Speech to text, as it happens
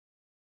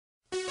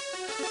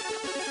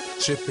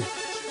Chippy.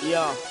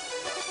 Yeah.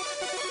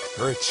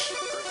 Rich.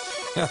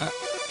 Yeah,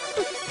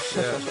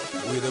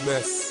 we the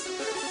best.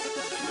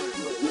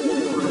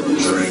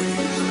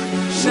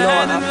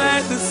 Shining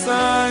like the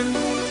sun.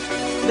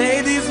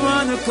 Ladies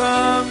wanna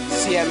come.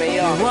 CMAR.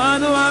 They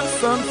wanna have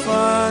some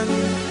fun.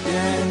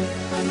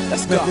 Yeah.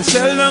 Let's go. Make me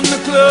shell down the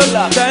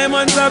club.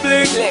 Diamonds are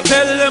blink.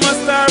 Tell them a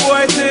star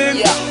boy thing.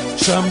 Yeah.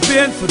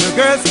 Champagne for the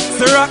girls.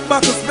 The rock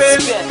back a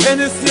spin.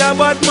 Hennessy a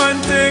bad man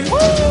thing.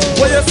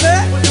 What you say?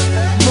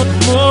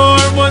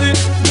 More money,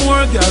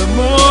 more girl,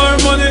 more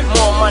money.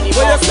 More money,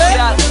 What more you say?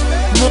 girl.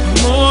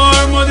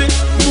 More money,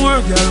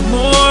 more girl,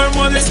 more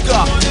money. Let's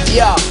go.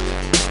 Yeah.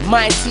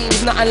 My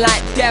team's nothing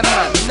like them,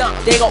 man. Nah.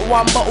 They got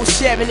one bottle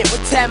sharing it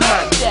with 10,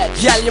 man.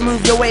 Gyal, you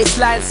move your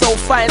waistline so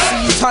fine, so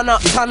you turn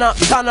up, turn up,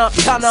 turn up,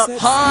 turn up.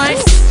 Hi.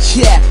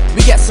 Yeah,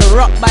 we get some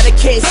rock by the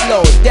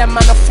caseload. Them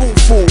man a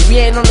fool. We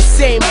ain't on the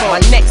same boat. My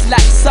neck's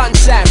like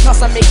sunshine,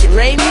 plus I make it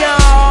rain,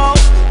 yo.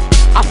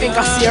 I think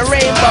I see a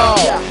rainbow.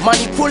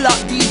 Money pull up,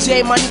 DJ,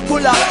 money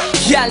pull up.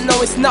 Gyal,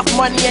 know it's enough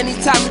money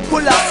anytime we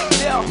pull up.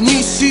 New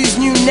shoes,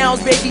 new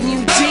nails, baby,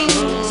 new jeans.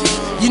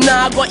 You know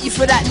I got you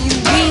for that new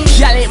weed.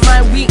 Gyal ain't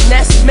my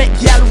weakness, make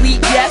gyal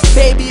weak, yes.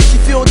 Baby, if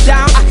you feel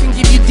down, I can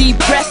give you deep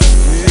press.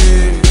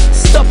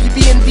 Stop you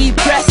being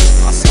depressed.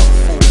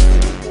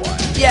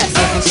 Yes.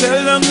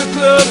 Shell down the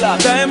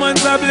club,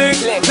 diamonds are blink.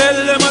 Tell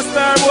them a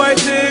star boy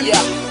thing.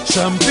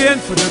 Champagne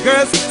for the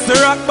girls, the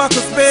rock back a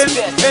spin.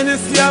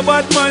 Hennessy a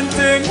bad man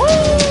thing.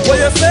 What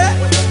you say?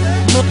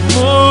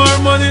 More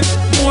money,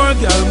 more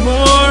girl,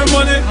 more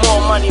money.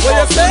 More money, what more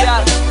you say?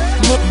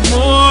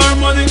 More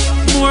money,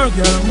 more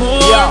girl,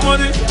 more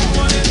money.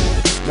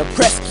 Me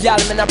press gyal,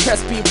 man, I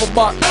press people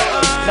back.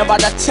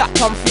 Nobody chat,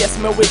 come face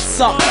me with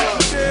some.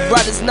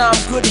 Brothers, now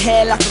I'm good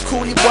hair like a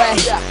coolie boy.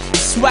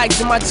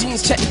 Swags in my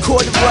jeans, check the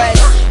code boy.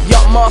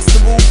 Yacht master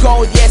will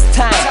gold, yes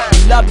time.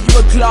 Love you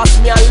a glass,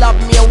 me I love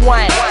me a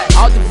wine.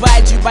 I'll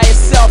divide you by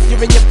yourself,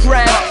 you're in your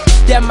prime.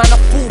 Them man a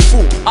fool,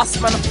 us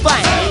man a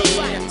fine.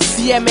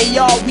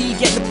 CMAR, we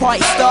get the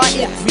party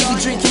started. We be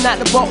drinking at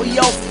the bottle,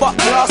 yo, fuck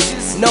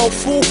glasses. No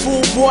fool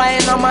boy,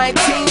 and on my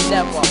team.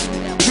 Never.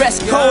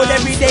 Dress code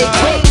everyday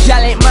clean.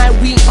 Gyal ain't my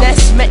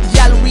weakness, make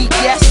gyal weak,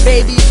 yes.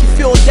 Baby, if you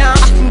feel down,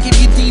 I can give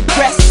you deep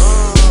press.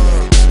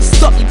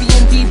 Stop you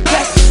being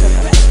depressed.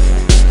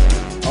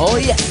 Oh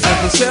yes.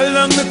 Shell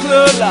down the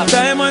club,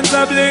 diamonds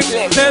are blink.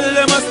 Tell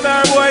them a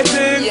star boy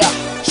thing.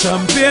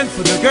 Champagne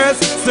for the girls,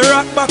 the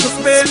rock back a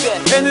spin.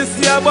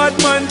 Hennessy a bad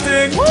man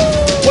thing.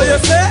 What you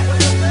say?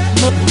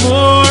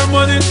 More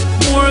money,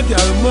 more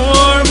girl,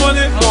 more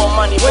money. More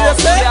money, what more you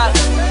say?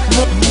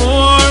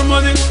 More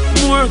money,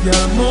 more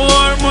girl,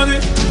 more money.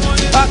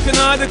 I can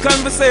hardly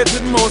conversate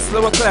with most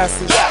lower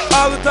classes.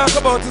 All we talk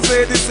about is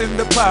ladies in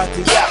the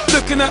party.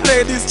 Looking at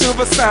ladies through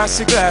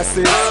Versace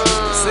glasses.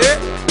 See?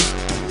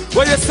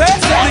 What you say?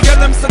 The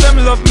girl them say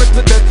them love me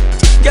to death.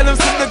 Girl them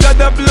say the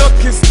God a blood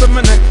kiss to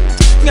my neck.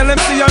 Girl them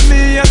see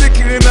me and the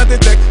cream of the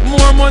deck.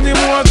 More money,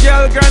 more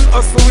girl, grand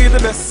hustle, we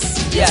the best.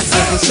 Yes.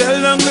 Shell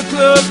down the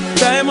club,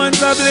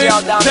 diamonds are blink.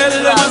 Tell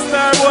them a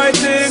star boy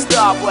thing.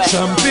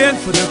 Champagne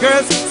for the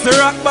girls, the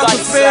rock back a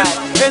spin.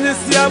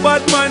 Hennessy a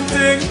bad man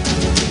thing.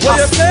 What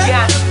you say?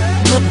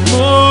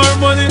 More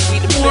money,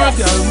 more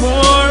girl,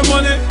 more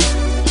money.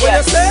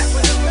 What you say?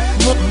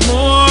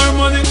 More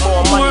money,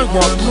 more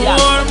girl, more